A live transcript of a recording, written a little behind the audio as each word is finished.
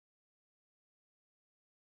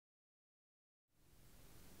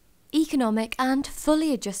Economic and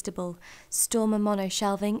fully adjustable, Stormor Mono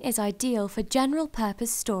shelving is ideal for general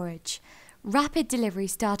purpose storage. Rapid delivery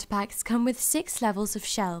starter packs come with 6 levels of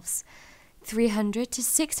shelves, 300 to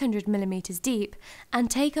 600 mm deep,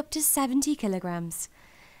 and take up to 70 kilograms.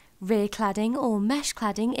 Rear cladding or mesh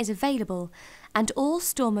cladding is available, and all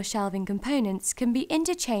Stormor shelving components can be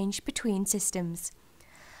interchanged between systems.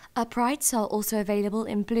 Uprights are also available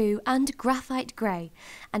in blue and graphite grey,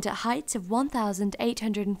 and at heights of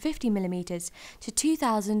 1,850 mm to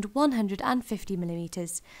 2,150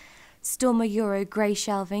 mm. Stormor Euro grey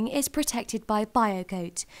shelving is protected by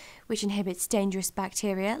BioCoat, which inhibits dangerous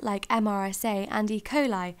bacteria like MRSA and E.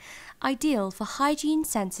 coli, ideal for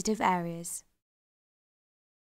hygiene-sensitive areas.